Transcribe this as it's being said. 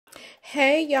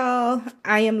Hey y'all,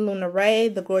 I am Luna Ray,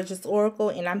 the Gorgeous Oracle,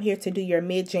 and I'm here to do your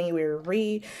mid-January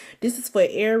read. This is for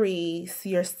Aries,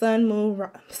 your sun,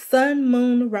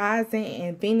 moon, rising,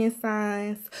 and Venus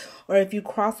signs, or if you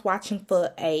cross-watching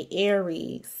for a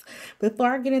Aries. Before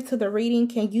I get into the reading,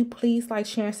 can you please like,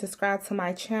 share, and subscribe to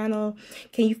my channel?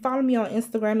 Can you follow me on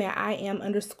Instagram at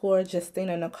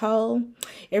 @IAM_Justina Nicole?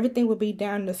 Everything will be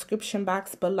down in the description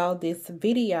box below this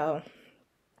video.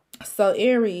 So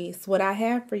Aries, what I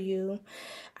have for you,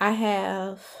 I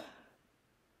have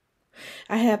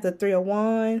the Three of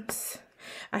Wands,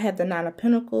 I have the Nine of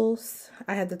Pentacles,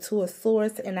 I have the Two of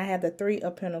Swords, and I have the Three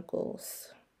of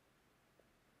Pentacles.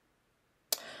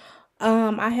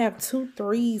 I have 2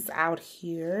 threes out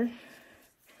here.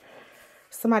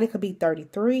 Somebody could be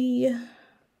 33.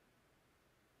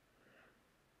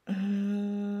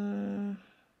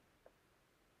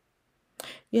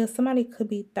 Yeah, somebody could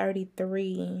be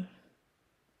 33.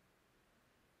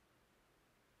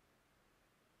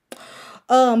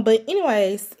 But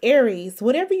anyways, Aries,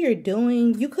 whatever you're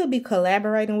doing, you could be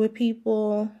collaborating with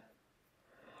people,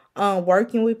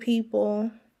 working with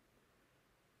people,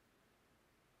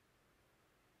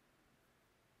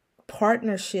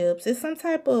 partnerships. It's some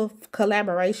type of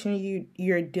collaboration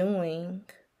you're doing.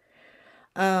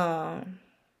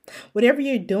 Whatever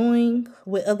you're doing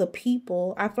with other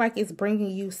people, I feel like it's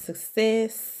bringing you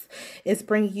success. It's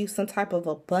bringing you some type of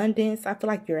abundance. I feel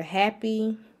like you're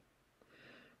happy.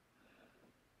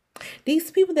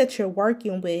 These people that you're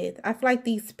working with, I feel like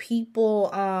these people,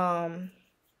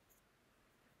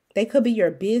 they could be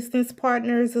your business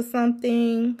partners or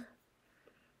something.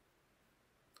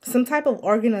 Some type of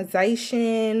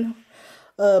organization,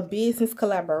 business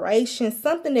collaboration,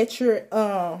 something that you're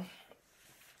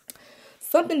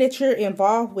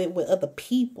involved with other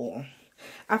people.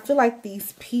 I feel like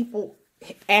these people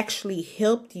actually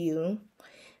helped you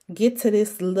get to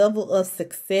this level of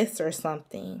success or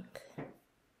something.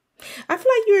 I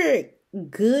feel like you're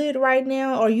good right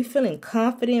now, or you feeling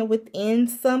confident within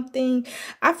something.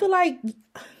 I feel like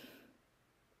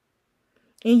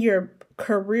in your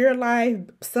career life,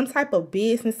 some type of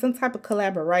business, some type of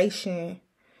collaboration,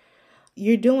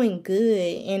 you're doing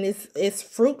good and it's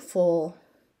fruitful.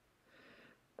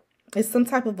 It's some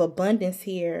type of abundance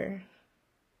here.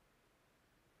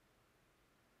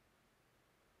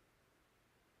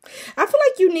 I feel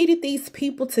like you needed these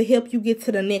people to help you get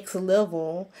to the next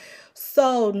level.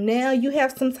 So now you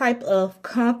have some type of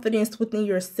confidence within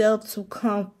yourself to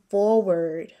come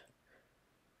forward.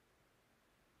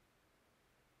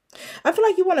 I feel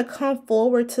like you want to come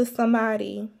forward to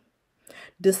somebody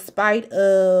despite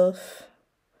of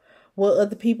what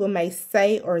other people may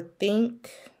say or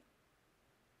think.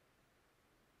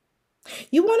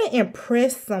 You want to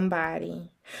impress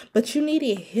somebody, but you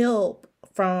needed help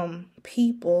from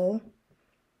people,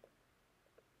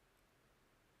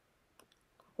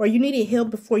 or you needed help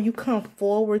before you come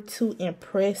forward to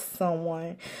impress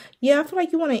someone. Yeah, I feel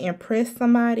like you want to impress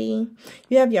somebody.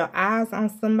 You have your eyes on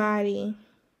somebody,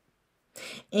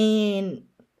 and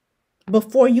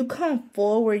before you come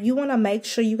forward, you want to make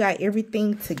sure you got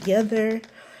everything together,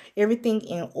 everything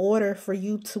in order for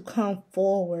you to come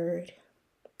forward.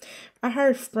 I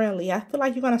heard friendly. I feel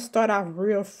like you're going to start off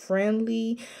real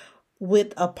friendly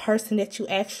with a person that you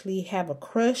actually have a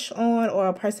crush on, or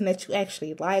a person that you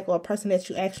actually like, or a person that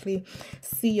you actually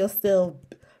see yourself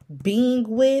being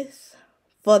with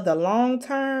for the long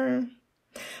term.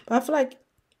 But I feel like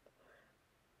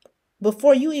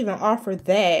before you even offer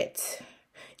that,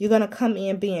 you're going to come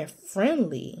in being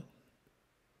friendly.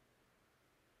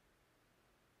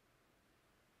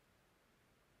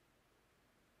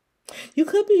 You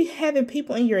could be having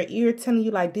people in your ear telling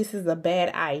you like this is a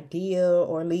bad idea,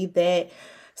 or leave that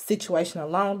situation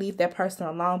alone, leave that person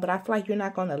alone. But I feel like you're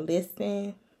not going to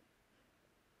listen.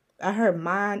 I heard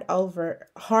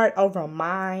heart over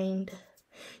mind.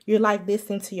 You're like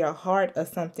listening to your heart or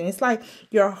something. It's like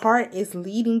your heart is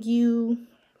leading you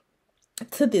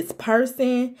to this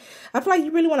person. I feel like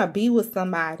you really want to be with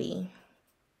somebody,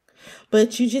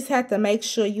 but you just have to make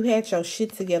sure you had your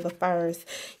shit together first.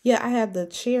 Yeah, I have the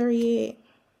Chariot.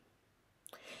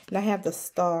 And I have the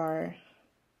Star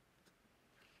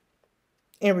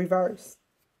in reverse.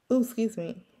 Ooh, excuse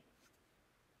me.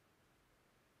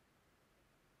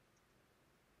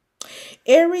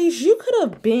 Aries, you could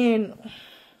have been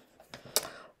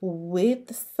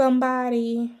with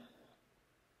somebody,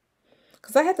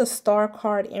 because I had the Star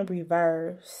card in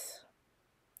reverse.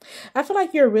 I feel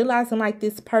like you're realizing like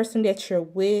this person that you're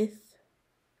with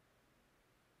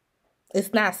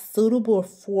is not suitable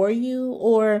for you,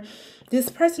 or this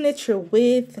person that you're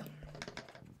with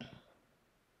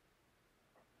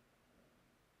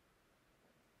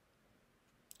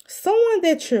someone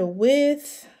that you're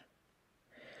with,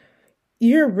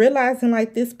 you're realizing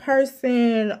like this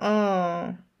person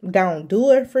don't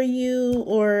do it for you,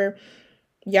 or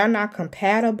y'all not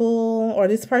compatible, or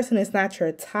this person is not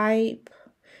your type.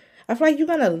 I feel like you're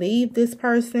gonna leave this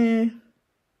person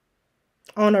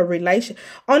on a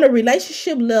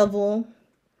relationship level.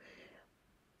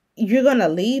 You're gonna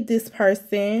leave this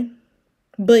person,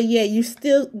 but yeah, you're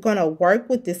still gonna work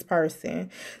with this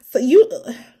person. So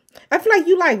I feel like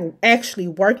you like actually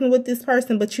working with this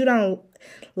person, but you don't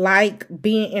like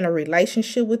being in a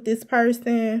relationship with this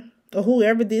person or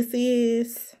whoever this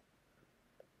is.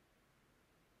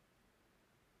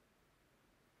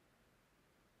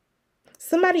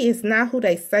 Somebody is not who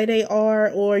they say they are,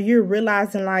 or you're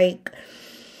realizing like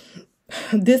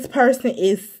this person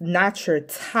is not your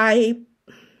type.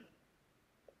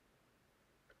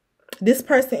 This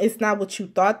person is not what you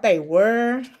thought they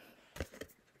were.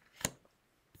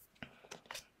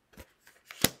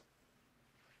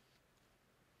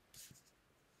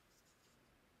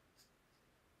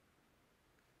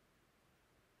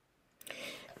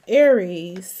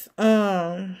 Aries,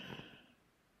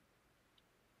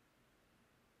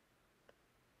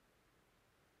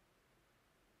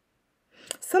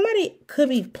 somebody could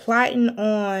be plotting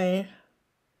on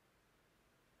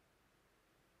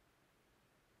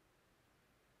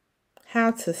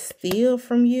how to steal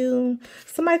from you.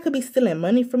 Somebody could be stealing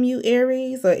money from you,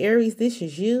 Aries, or Aries, this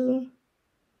is you.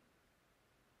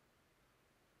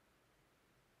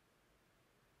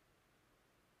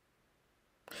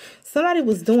 Somebody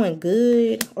was doing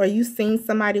good, or you seen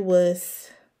somebody was,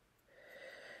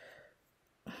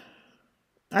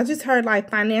 I just heard like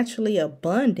financially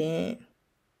abundant.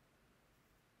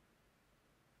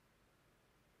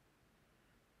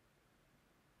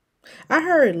 I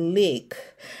heard lick.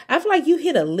 I feel like you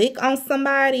hit a lick on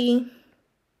somebody.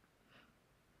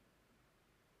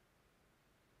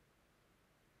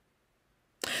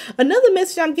 Another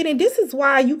message I'm getting, this is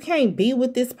why you can't be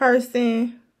with this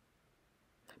person,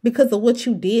 because of what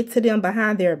you did to them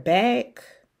behind their back.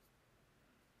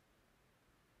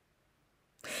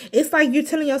 It's like you're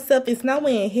telling yourself, it's no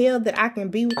way in hell that I can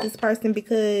be with this person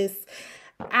because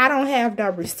I don't have no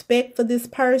respect for this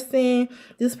person.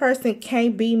 This person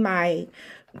can't be my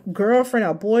girlfriend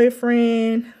or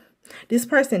boyfriend. This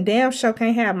person damn sure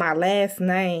can't have my last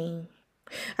name.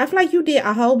 I feel like you did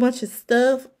a whole bunch of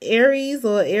stuff, Aries,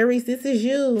 or Aries, this is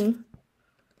you.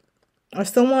 Or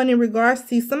someone in regards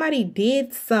to somebody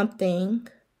did something.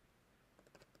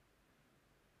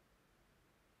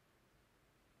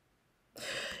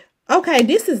 Okay,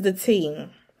 this is the tea.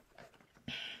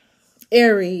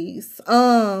 Aries.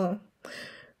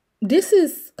 This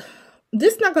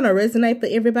not gonna resonate for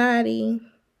everybody.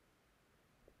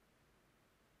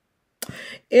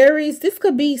 Aries, this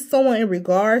could be someone in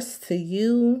regards to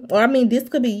you. Or I mean, this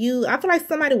could be you. I feel like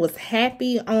somebody was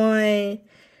happy on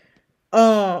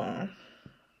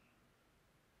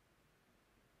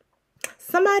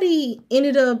somebody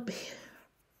ended up,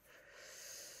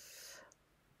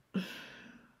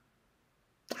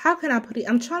 how can I put it?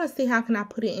 I'm trying to see how can I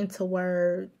put it into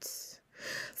words.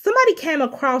 Somebody came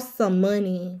across some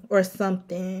money or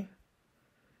something.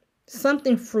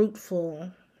 Something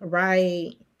fruitful,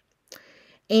 right?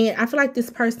 And I feel like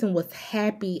this person was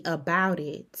happy about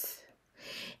it.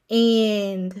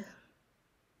 And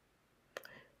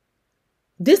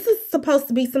this is supposed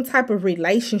to be some type of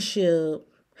relationship.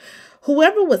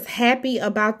 Whoever was happy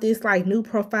about this, like new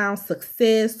profound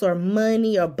success or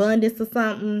money or abundance or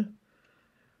something,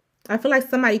 I feel like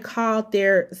somebody called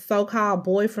their so-called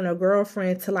boyfriend or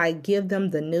girlfriend to like give them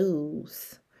the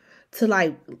news. To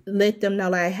like let them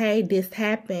know like, hey, this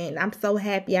happened. I'm so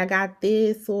happy I got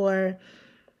this or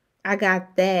I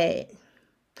got that.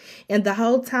 And the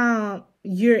whole time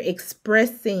you're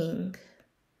expressing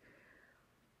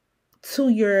to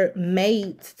your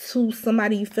mate, to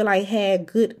somebody you feel like had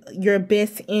your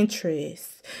best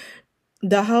interest.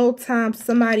 The whole time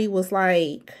somebody was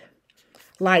like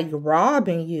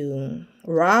robbing you,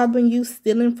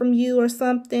 stealing from you or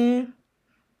something.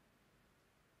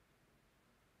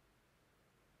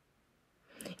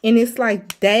 And it's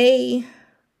like they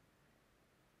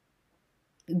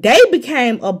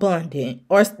became abundant,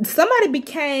 or somebody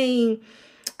became,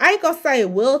 I ain't gonna say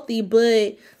wealthy,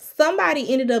 but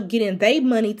somebody ended up getting their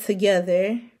money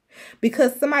together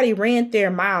because somebody ran their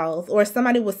mouth, or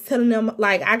somebody was telling them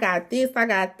like, I got this, I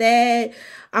got that,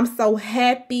 I'm so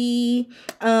happy,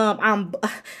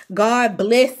 God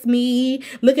bless me,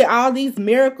 look at all these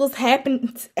miracles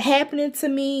happening to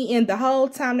me. And the whole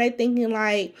time they thinking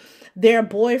like, their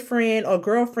boyfriend or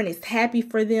girlfriend is happy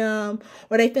for them,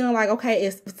 or they feeling like,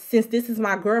 okay, since this is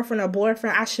my girlfriend or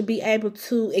boyfriend, I should be able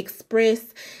to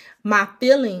express my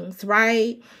feelings,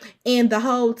 right? And the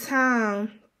whole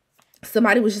time,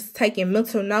 somebody was just taking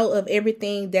mental note of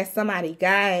everything that somebody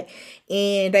got,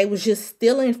 and they was just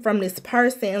stealing from this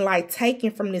person, like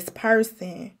taking from this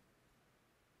person.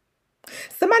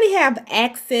 Somebody have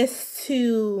access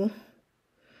to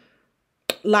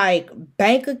like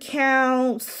bank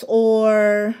accounts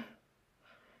or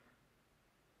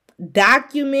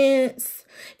documents.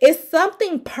 It's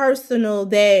something personal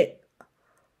that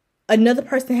another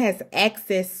person has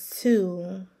access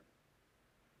to.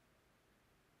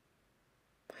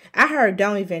 I heard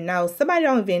don't even know. Somebody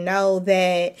don't even know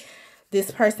that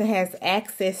this person has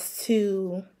access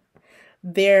to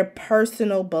their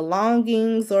personal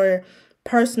belongings or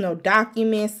personal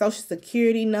documents, social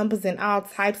security numbers, and all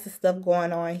types of stuff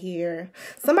going on here.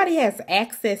 Somebody has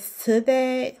access to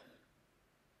that.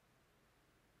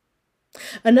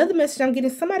 Another message I'm getting,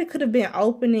 somebody could have been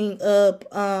opening up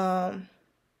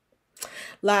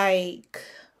like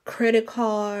credit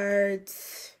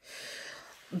cards,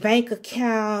 bank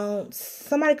accounts.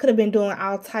 Somebody could have been doing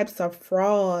all types of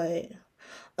fraud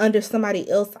under somebody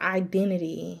else's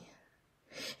identity.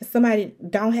 And somebody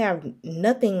don't have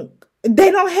nothing.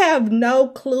 They don't have no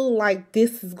clue like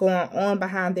this is going on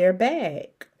behind their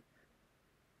back.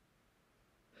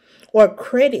 Or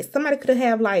credit. Somebody could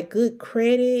have like good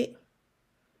credit.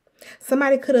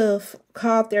 Somebody could have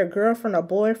called their girlfriend or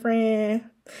boyfriend.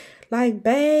 Like,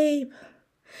 babe,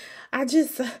 oh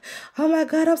my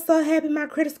God, I'm so happy my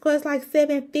credit score is like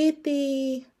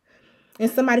 750. And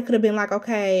somebody could have been like,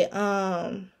 okay,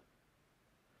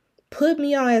 put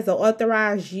me on as an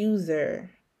authorized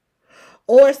user.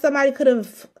 Or somebody could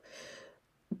have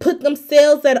put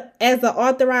themselves as an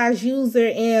authorized user,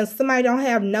 and somebody don't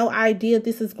have no idea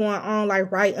this is going on,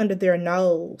 like right under their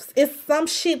nose. It's some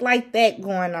shit like that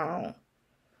going on.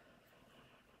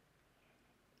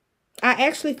 I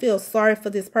actually feel sorry for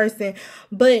this person.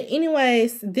 But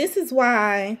anyways, this is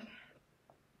why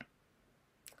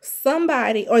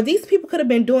somebody, or these people could have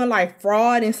been doing like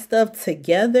fraud and stuff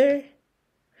together.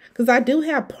 Because I do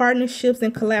have partnerships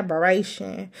and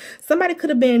collaboration. Somebody could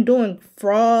have been doing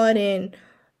fraud and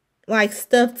like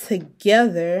stuff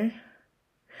together.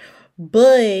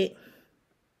 But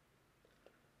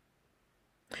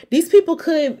these people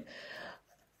could,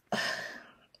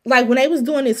 like when they was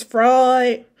doing this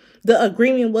fraud, the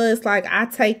agreement was like, I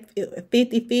take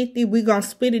 50-50. We're going to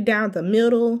split it down the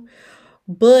middle.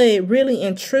 But really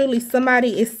and truly,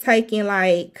 somebody is taking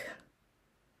like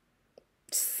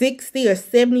 60 or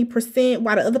 70%,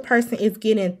 while the other person is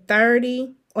getting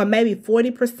 30 or maybe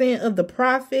 40% of the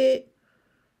profit.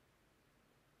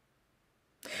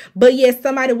 But yes,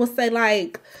 somebody will say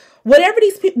like, whatever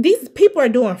these people are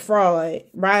doing fraud,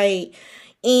 right?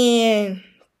 And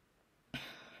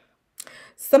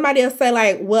somebody will say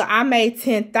like, well, I made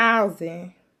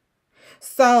 10,000.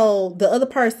 So the other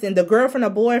person, the girlfriend or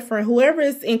boyfriend, whoever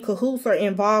is in cahoots or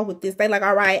involved with this, they like,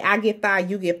 all right, I get 5,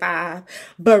 you get 5.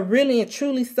 But really and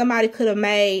truly, somebody could have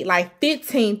made like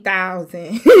 15,000,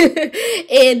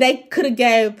 and they could have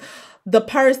gave the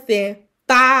person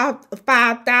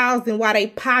 5,000 while they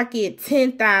pocket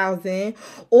 10,000,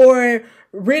 or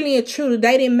really and truly,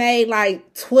 they didn't made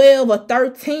like 12 or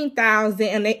 13,000,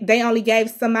 and they only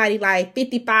gave somebody like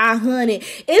 5,500.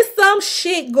 It's some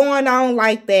shit going on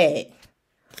like that.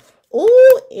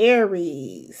 Ooh,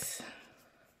 Aries.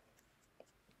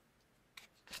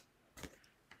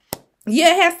 Yeah,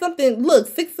 it has something. Look,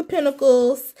 6 of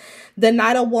Pentacles, the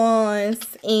Knight of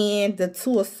Wands, and the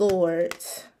 2 of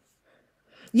Swords.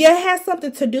 Yeah, it has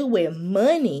something to do with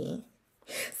money.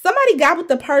 Somebody got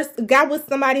with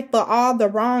somebody for all the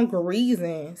wrong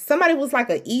reasons. Somebody was like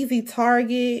an easy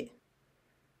target.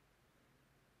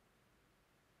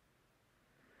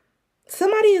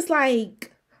 Somebody is like,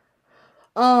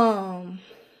 I'm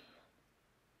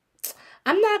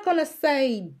not gonna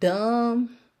say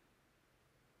dumb.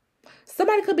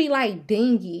 Somebody could be like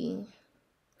dingy.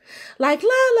 Like la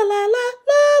la la la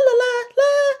la la la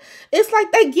la. It's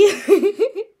like they give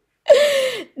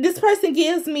this person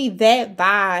gives me that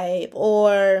vibe.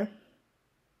 Or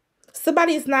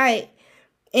somebody is not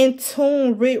in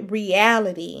tune with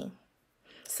reality.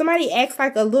 Somebody acts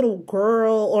like a little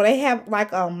girl, or they have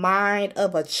like a mind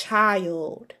of a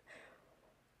child.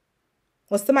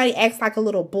 When somebody acts like a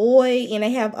little boy and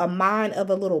they have a mind of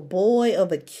a little boy,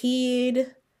 of a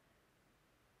kid.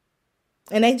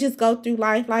 And they just go through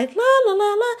life like la la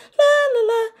la la la la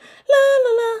la la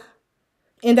la la.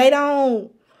 And they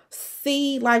don't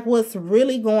see like what's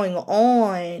really going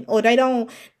on. Or they don't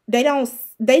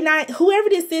whoever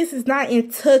this is not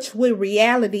in touch with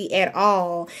reality at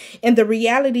all. And the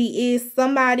reality is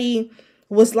somebody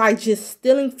was like just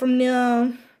stealing from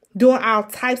them, doing all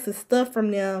types of stuff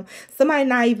from them. Somebody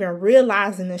not even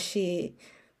realizing the shit.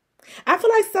 I feel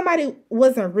like somebody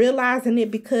wasn't realizing it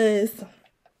because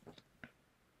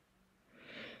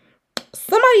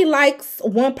somebody likes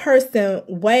one person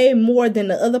way more than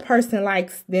the other person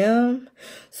likes them.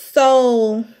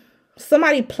 So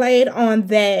somebody played on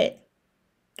that,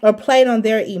 or played on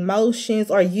their emotions,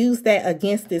 or used that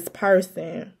against this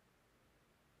person.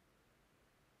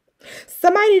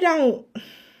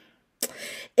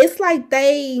 It's like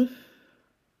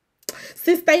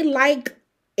since they like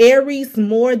Aries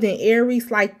more than Aries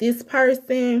like this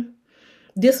person,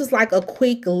 this was like a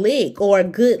quick lick or a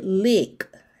good lick.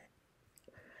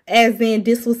 As in,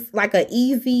 this was like an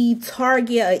easy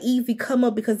target, an easy come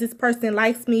up because this person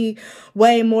likes me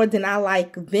way more than I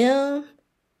like them.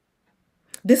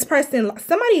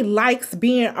 Somebody likes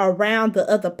being around the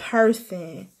other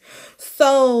person.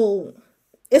 So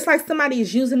it's like somebody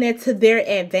is using that to their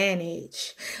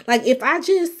advantage. Like if I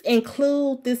just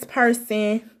include this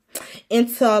person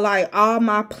into like all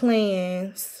my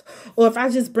plans, or if I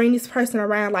just bring this person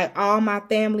around like all my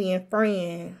family and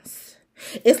friends,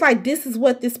 it's like this is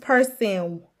what this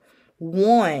person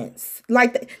wants.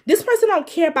 Like this person don't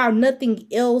care about nothing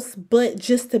else but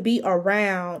just to be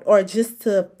around or just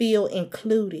to feel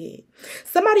included.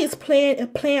 Somebody is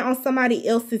playing on somebody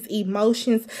else's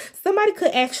emotions. Somebody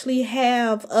could actually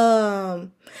have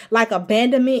like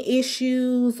abandonment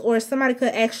issues, or somebody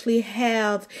could actually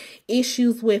have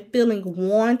issues with feeling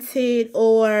wanted,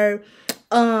 or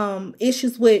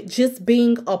issues with just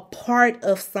being a part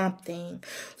of something.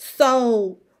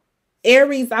 So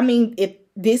Aries, I mean, if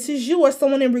this is you or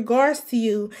someone in regards to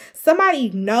you, somebody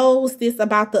knows this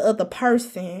about the other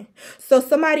person. So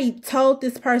somebody told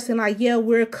this person like, yeah,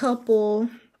 we're a couple.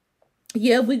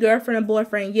 Yeah, we girlfriend and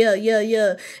boyfriend. Yeah.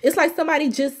 It's like somebody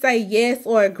just say yes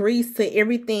or agrees to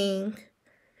everything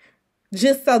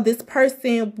just so this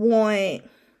person won't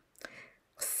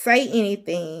say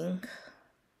anything.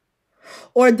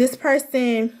 Or this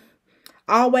person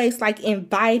always like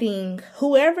inviting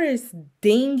whoever is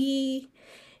dingy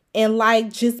and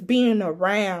like just being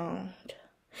around.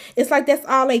 It's like that's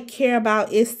all they care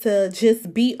about, is to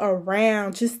just be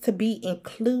around, just to be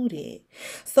included.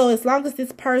 So as long as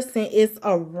this person is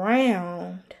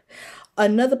around,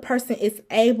 another person is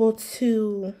able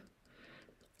to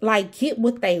like get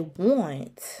what they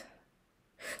want.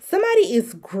 Somebody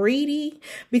is greedy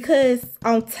because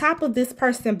on top of this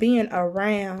person being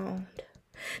around,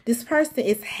 this person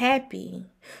is happy.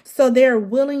 So they're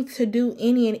willing to do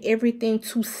any and everything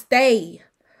to stay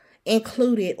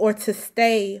included or to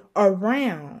stay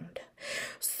around.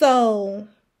 So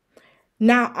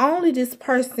not only this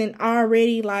person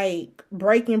already like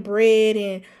breaking bread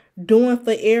and doing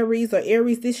for Aries, or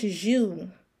Aries, this is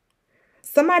you.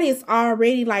 Somebody is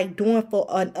already like doing for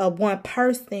a one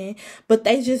person, but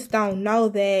they just don't know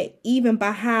that even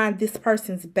behind this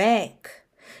person's back,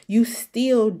 you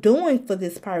still doing for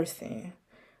this person.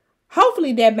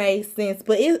 Hopefully that made sense,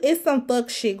 but it's some fuck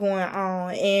shit going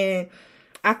on, and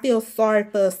I feel sorry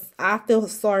for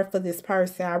this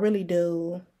person. I really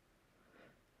do.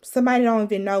 Somebody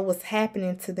don't even know what's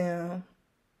happening to them.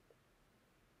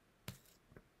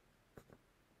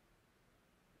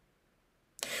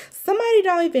 Somebody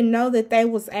don't even know that they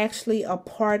was actually a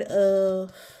part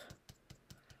of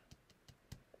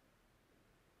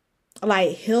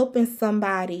like helping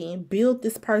somebody build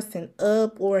this person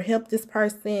up, or help this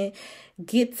person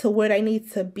get to where they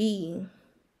need to be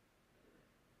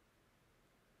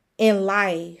in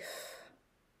life.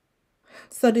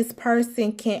 So this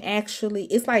person can actually,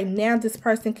 it's like now this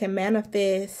person can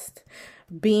manifest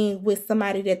being with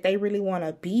somebody that they really want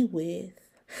to be with.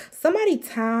 Somebody's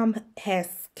time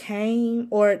has came,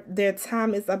 or their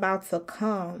time is about to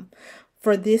come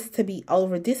for this to be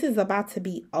over. This is about to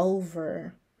be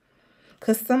over.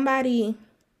 Because somebody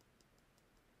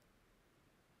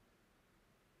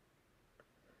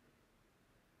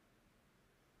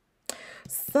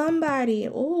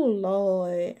oh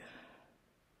Lord.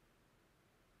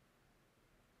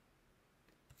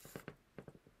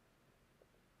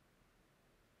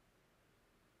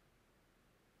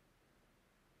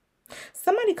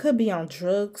 Somebody could be on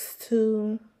drugs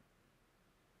too.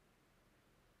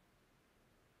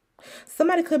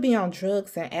 Somebody could be on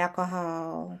drugs and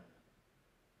alcohol.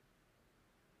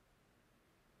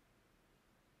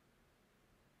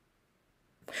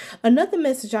 Another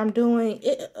message I'm doing,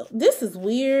 this is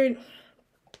weird.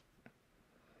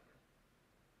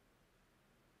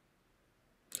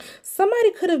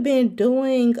 Somebody could have been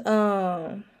doing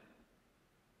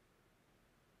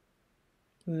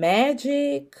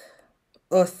magic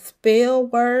or spell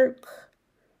work.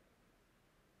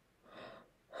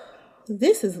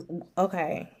 This is,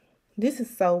 okay, this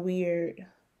is so weird.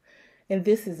 And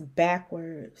this is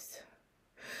backwards.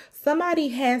 Somebody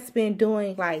has been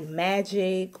doing like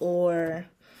magic or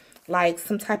like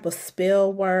some type of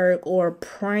spell work or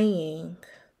praying.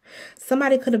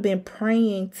 Somebody could have been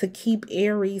praying to keep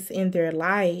Aries in their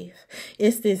life.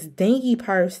 It's this dingy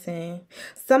person.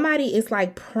 Somebody is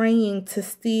like praying to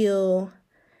still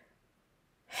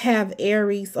have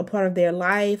Aries a part of their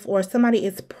life, or somebody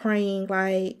is praying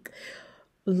like,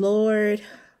 Lord,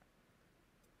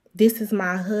 this is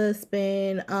my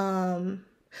husband.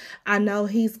 I know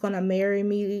he's gonna marry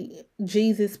me.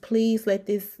 Jesus, please let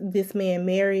this man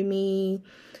marry me.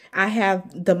 I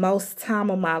have the most time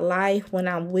of my life when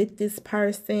I'm with this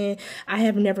person. I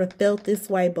have never felt this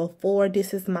way before.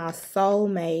 This is my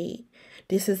soulmate.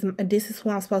 This is who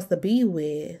I'm supposed to be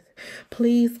with.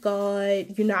 Please, God,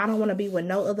 you know, I don't want to be with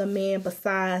no other man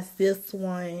besides this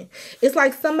one. It's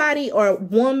like somebody or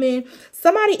woman,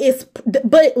 somebody is,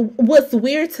 but what's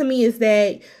weird to me is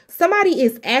that somebody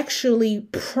is actually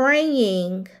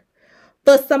praying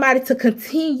for somebody to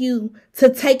continue to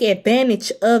take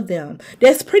advantage of them.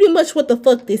 That's pretty much what the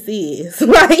fuck this is.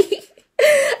 Like,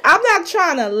 I'm not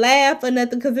trying to laugh or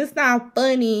nothing because it's not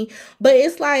funny, but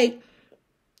it's like,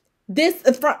 this,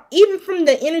 even from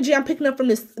the energy I'm picking up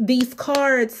from these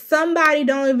cards, somebody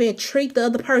don't even treat the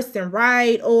other person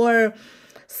right, or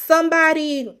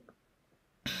somebody,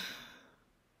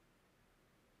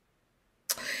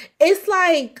 it's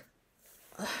like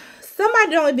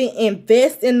somebody don't even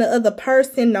invest in the other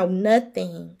person, no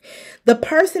nothing. The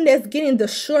person that's getting the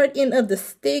short end of the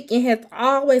stick and has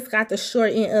always got the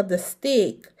short end of the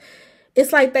stick,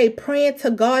 it's like they praying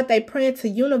to God, they praying to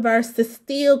universe to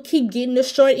still keep getting the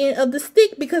short end of the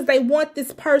stick because they want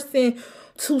this person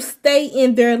to stay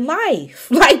in their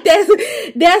life. Like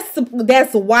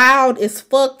that's wild as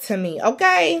fuck to me,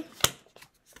 okay?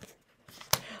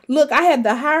 Look, I have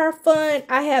the Hierophant,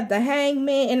 I have the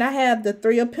Hangman, and I have the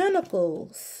Three of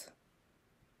Pentacles.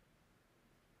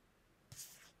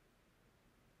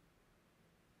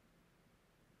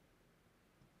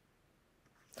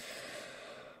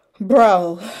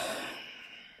 Bro,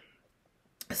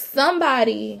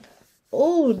 somebody,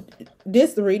 oh,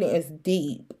 this reading is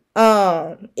deep.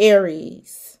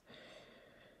 Aries.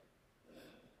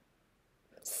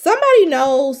 Somebody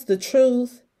knows the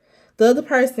truth. The other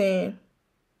person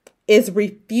is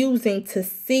refusing to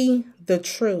see the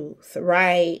truth,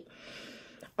 right?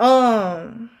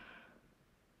 The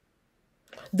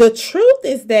truth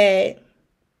is that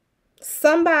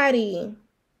somebody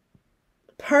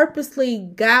purposely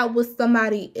got with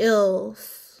somebody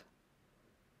else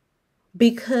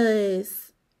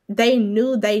because they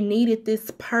knew they needed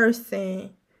this person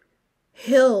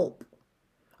help.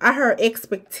 I heard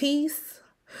expertise.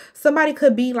 Somebody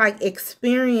could be like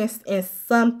experienced in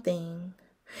something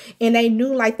and they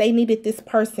knew like they needed this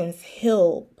person's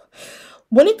help.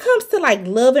 When it comes to like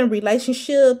love and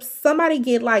relationships, somebody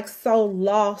get like so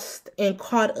lost and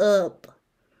caught up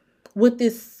with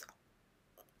this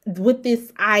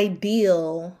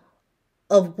ideal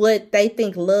of what they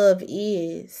think love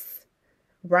is,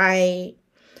 right?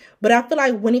 But I feel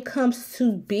like when it comes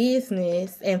to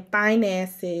business and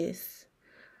finances,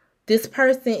 this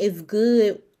person is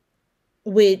good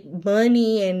with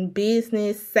money and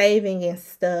business saving and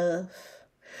stuff.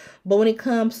 But when it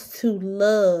comes to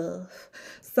love,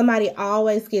 somebody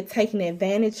always get taken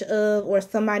advantage of, or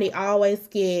somebody always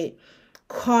get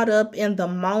caught up in the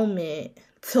moment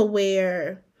to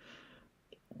where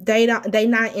they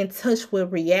not in touch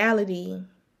with reality.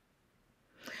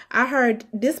 I heard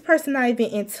this person not even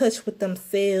in touch with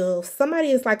themselves. Somebody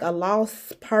is like a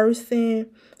lost person.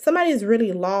 Somebody is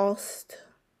really lost.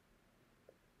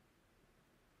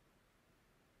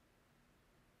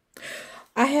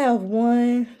 I have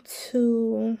 1,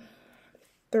 2,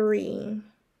 3,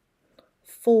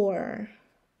 4.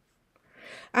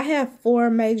 I have 4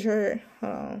 major,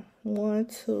 hold on. 1,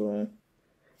 2.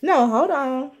 No, hold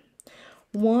on.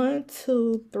 1,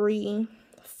 2, 3,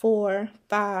 4,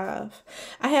 5.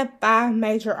 I have 5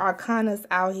 major arcanas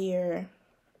out here.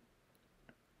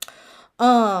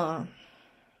 One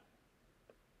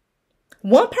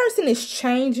person is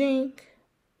changing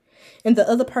and the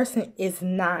other person is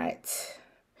not.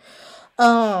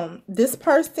 This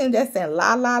person that's in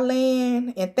la la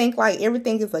land and think like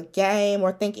everything is a game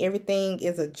or think everything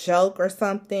is a joke or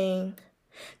something,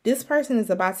 this person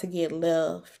is about to get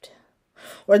left.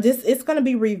 Or it's going to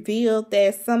be revealed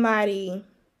that somebody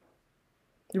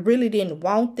really didn't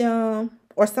want them,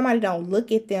 or somebody don't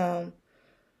look at them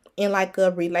in like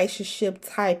a relationship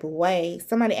type way.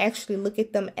 Somebody actually look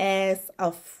at them as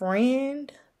a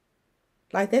friend.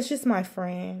 Like, that's just my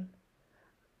friend.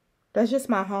 That's just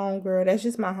my homegirl. That's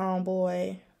just my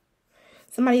homeboy.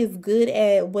 Somebody is good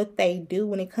at what they do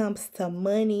when it comes to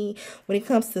money, when it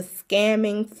comes to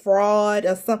scamming, fraud,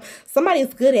 or somebody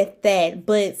is good at that.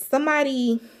 But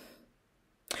somebody,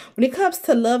 when it comes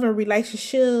to love and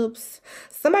relationships,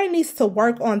 somebody needs to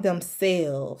work on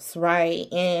themselves,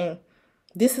 right? And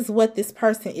this is what this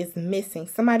person is missing.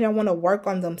 Somebody don't want to work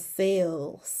on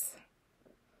themselves.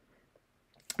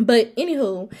 But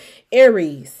anywho,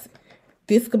 Aries,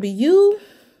 this could be you.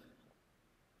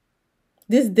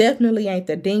 This definitely ain't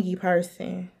the dingy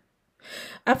person.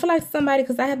 I feel like somebody,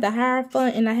 because I have the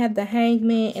Hierophant and I have the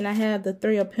Hangman and I have the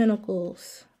Three of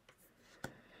Pentacles.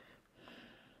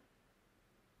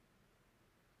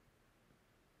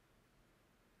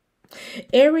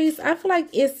 Aries, I feel like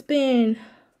it's been,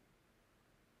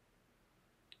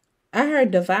 I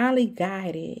heard divinely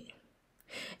guided.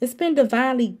 It's been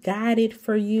divinely guided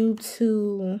for you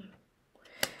to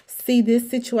see this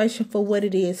situation for what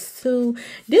it is too.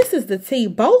 This is the tea.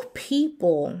 Both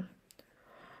people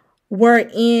were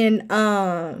in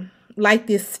like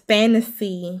this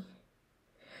fantasy.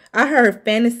 I heard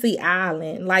fantasy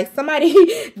island. Like somebody,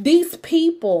 these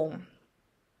people,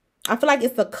 I feel like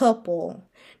it's a couple.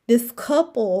 This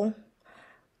couple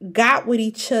got with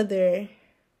each other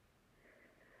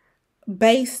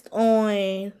based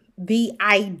on the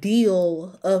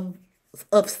ideal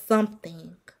of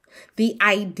something. The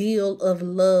ideal of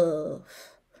love.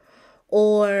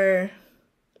 Or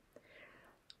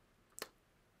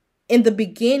in the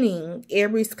beginning,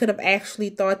 Aries could have actually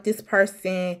thought this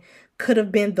person could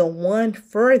have been the one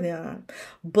for them.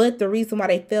 But the reason why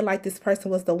they feel like this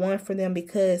person was the one for them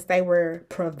because they were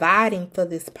providing for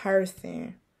this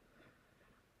person.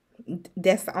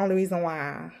 That's the only reason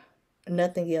why.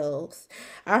 Nothing else.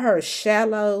 I heard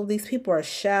shallow. These people are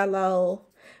shallow,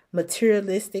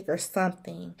 materialistic, or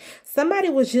something. Somebody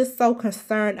was just so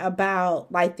concerned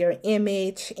about like their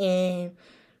image and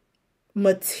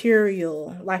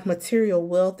material, like material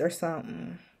wealth or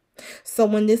something. So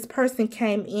when this person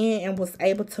came in and was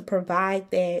able to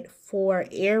provide that for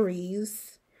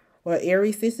Aries, or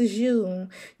Aries, this is you,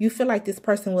 you feel like this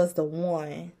person was the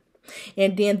one.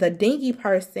 And then the dingy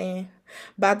person,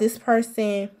 by this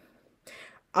person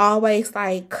always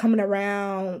like coming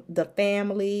around the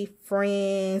family,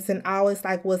 friends, and always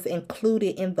like was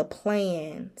included in the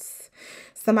plans.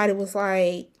 Somebody was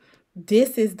like,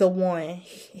 this is the one,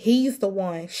 he's the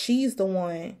one, she's the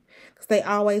one. Because they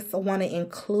always want to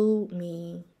include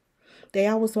me. They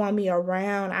always want me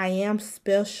around. I am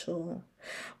special.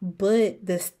 But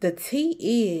the tea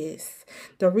is,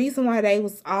 the reason why they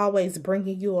was always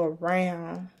bringing you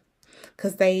around,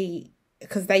 because they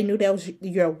knew that was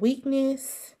your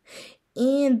weakness.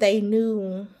 And they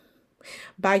knew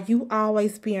by you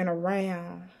always being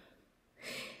around,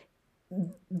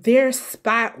 their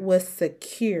spot was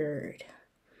secured.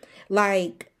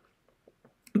 Like,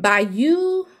 by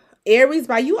you, Aries,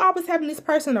 by you always having this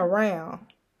person around,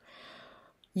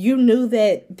 you knew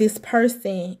that this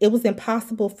person, it was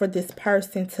impossible for this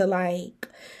person to like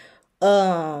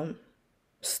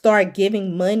start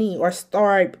giving money or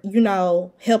start,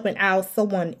 helping out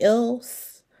someone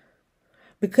else,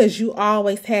 because you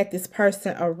always had this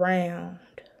person around.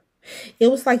 It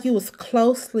was like you was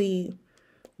closely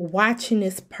watching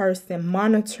this person,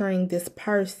 monitoring this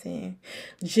person,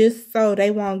 just so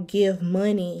they won't give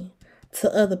money to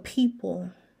other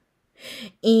people.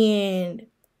 And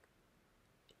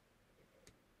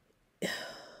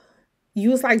you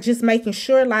was like just making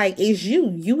sure, like, it's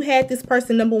you had this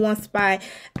person number one spot.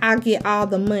 I'll get all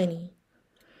the money.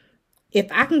 If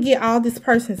I can get all this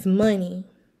person's money,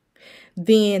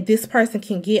 then this person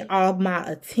can get all my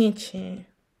attention.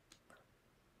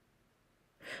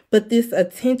 But this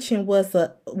attention was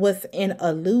an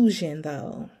illusion,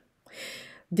 though.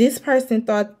 This person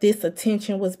thought this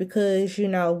attention was because,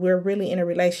 we're really in a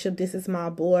relationship. This is my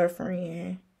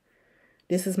boyfriend.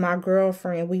 This is my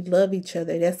girlfriend. We love each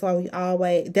other. That's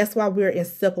why we're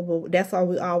inseparable. That's why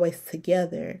we always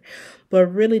together. But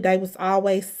really, they was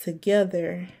always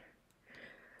together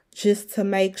just to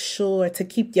make sure to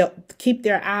keep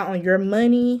their eye on your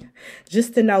money,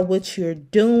 just to know what you're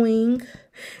doing,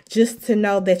 just to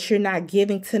know that you're not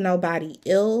giving to nobody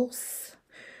else.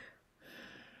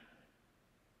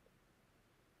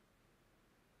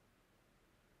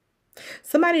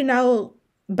 Somebody know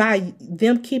by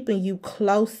them keeping you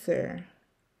closer.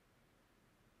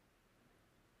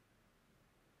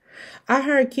 I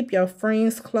heard keep your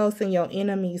friends close and your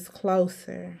enemies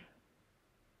closer.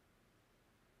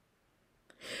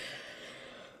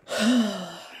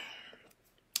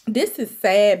 This is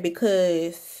sad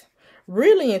because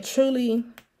really and truly,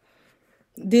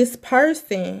 this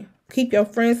person, keep your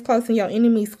friends close and your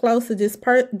enemies closer. This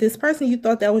person you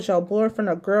thought that was your boyfriend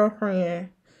or girlfriend,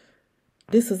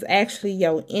 this was actually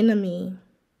your enemy.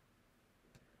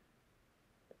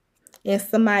 And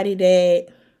somebody that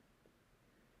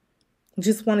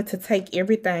just wanted to take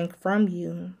everything from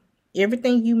you.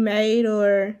 Everything you made,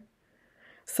 or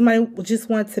somebody just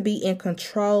wanted to be in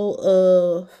control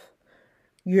of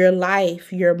your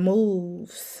life, your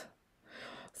moves.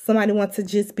 Somebody wants to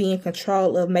just be in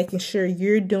control of making sure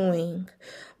you're doing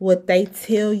what they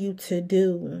tell you to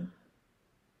do.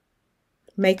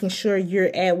 Making sure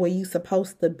you're at where you're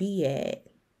supposed to be at.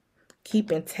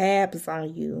 Keeping tabs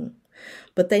on you.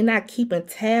 But they not keeping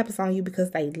tabs on you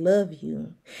because they love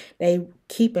you. They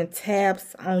keeping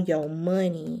tabs on your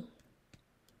money.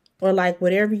 Or like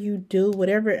whatever you do,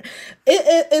 whatever.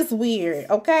 It's weird,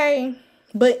 okay?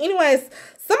 But anyways,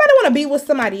 somebody want to be with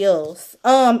somebody else.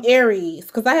 Aries.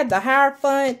 Because I have the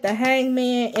Hierophant, the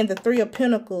Hangman, and the Three of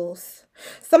Pentacles.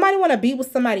 Somebody want to be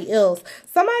with somebody else.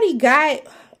 Somebody got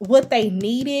what they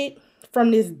needed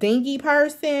from this dingy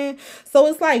person. So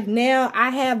it's like now I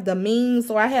have the means,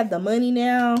 or I have the money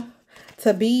now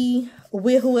to be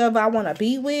with whoever I want to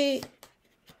be with.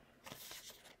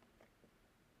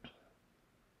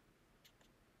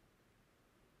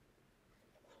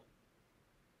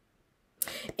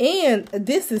 And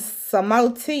this is some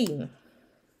more tea.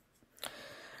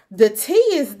 The tea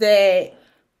is that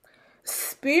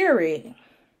Spirit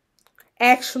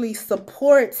actually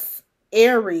supports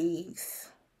Aries.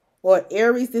 Or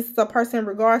Aries, this is a person in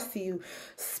regards to you.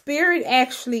 Spirit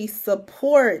actually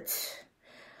supports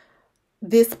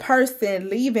this person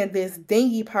leaving this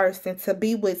dingy person to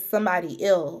be with somebody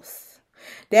else.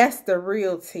 That's the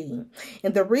real tea.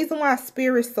 And the reason why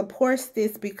Spirit supports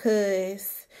this,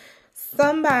 because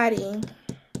somebody,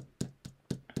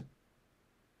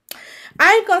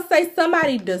 I ain't gonna say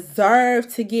somebody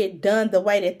deserved to get done the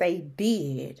way that they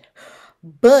did.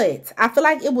 But I feel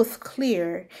like it was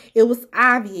clear, it was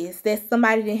obvious that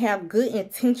somebody didn't have good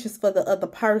intentions for the other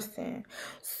person.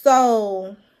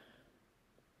 So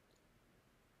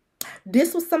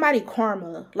this was somebody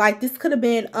karma. Like this could have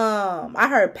been, I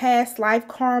heard past life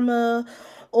karma,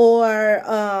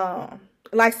 or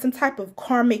like some type of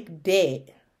karmic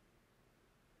debt.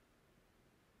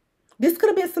 This could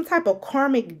have been some type of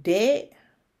karmic debt.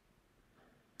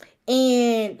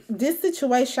 And this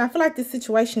situation, I feel like this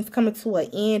situation is coming to an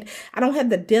end. I don't have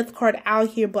the death card out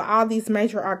here, but all these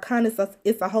major arcana,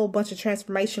 it's a whole bunch of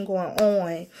transformation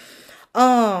going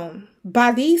on.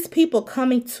 By these people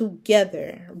coming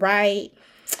together, right?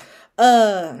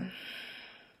 Somebody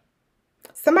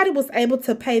was able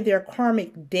to pay their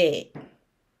karmic debt.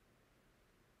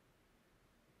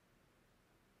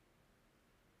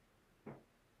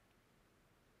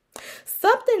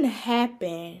 Something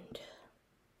happened.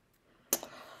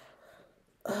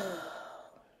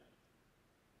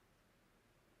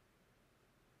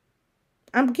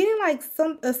 I'm getting like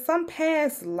some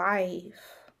past life.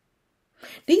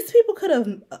 These people could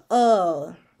have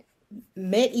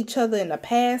met each other in a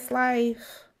past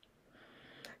life,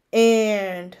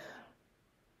 and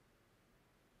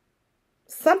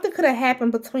something could have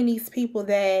happened between these people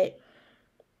that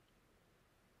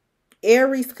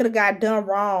Aries could have got done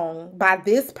wrong by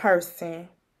this person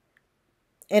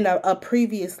in a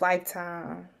previous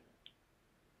lifetime.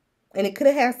 And it could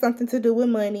have had something to do with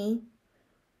money.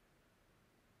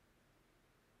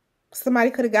 Somebody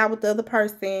could have got with the other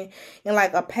person in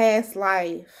like a past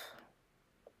life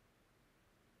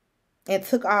and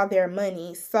took all their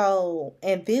money. So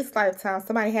in this lifetime,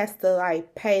 somebody has to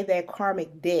like pay that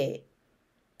karmic debt.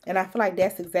 And I feel like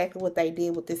that's exactly what they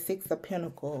did with the Six of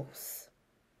Pentacles.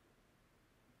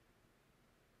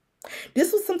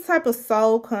 This was some type of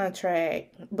soul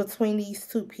contract between these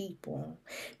two people.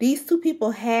 These two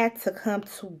people had to come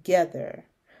together.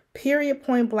 Period,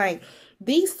 point blank.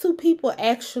 These two people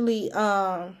actually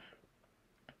was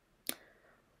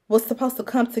supposed to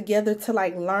come together to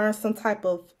like learn some type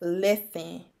of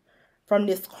lesson from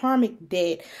this karmic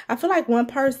debt. I feel like one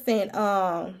person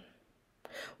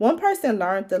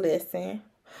learned the lesson.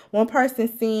 One person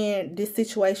seeing this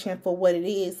situation for what it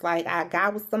is. Like, I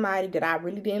got with somebody that I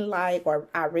really didn't like, or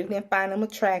I really didn't find them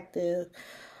attractive.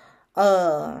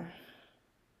 I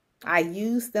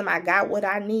used them. I got what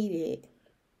I needed.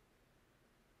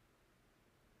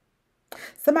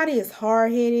 Somebody is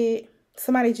hard-headed.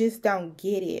 Somebody just don't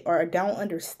get it or don't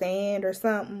understand or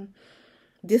something.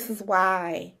 This is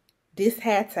why this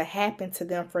had to happen to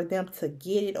them, for them to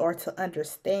get it or to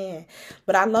understand.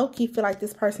 But I low-key feel like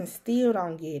this person still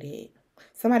don't get it.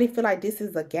 Somebody feel like this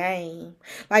is a game.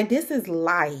 Like this is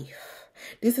life.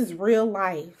 This is real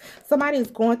life. Somebody is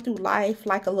going through life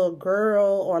like a little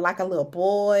girl or like a little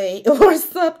boy or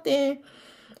something.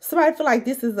 Somebody feel like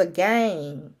this is a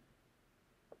game.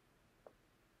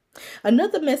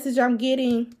 Another message I'm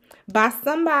getting, by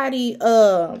somebody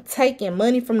taking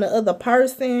money from the other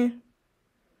person.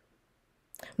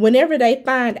 Whenever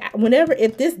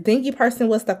if this dingy person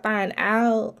was to find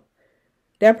out,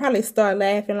 they'll probably start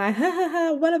laughing like, ha ha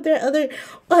ha,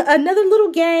 another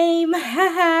little game, ha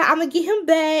ha, I'm gonna get him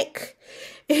back.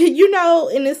 You know,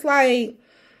 and it's like,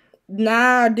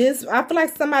 nah, I feel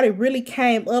like somebody really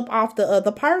came up off the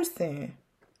other person.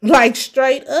 Like,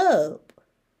 straight up.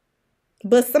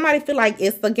 But somebody feel like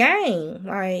it's a game.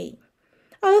 Like,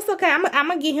 oh, it's okay, I'm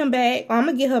gonna get him back, or I'm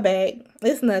gonna get her back.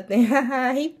 It's nothing, ha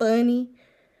ha, he funny.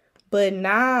 But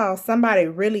now, somebody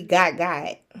really got.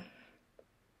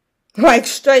 Like,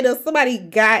 straight up, somebody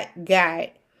got.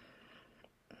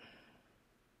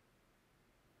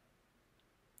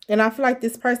 And I feel like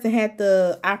this person had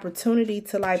the opportunity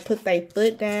to, like, put their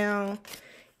foot down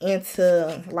and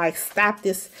to, like, stop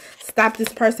this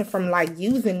person from, like,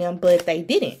 using them, but they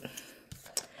didn't.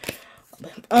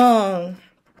 But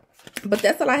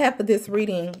that's all I have for this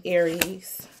reading,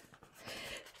 Aries.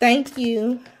 Thank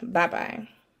you. Bye-bye.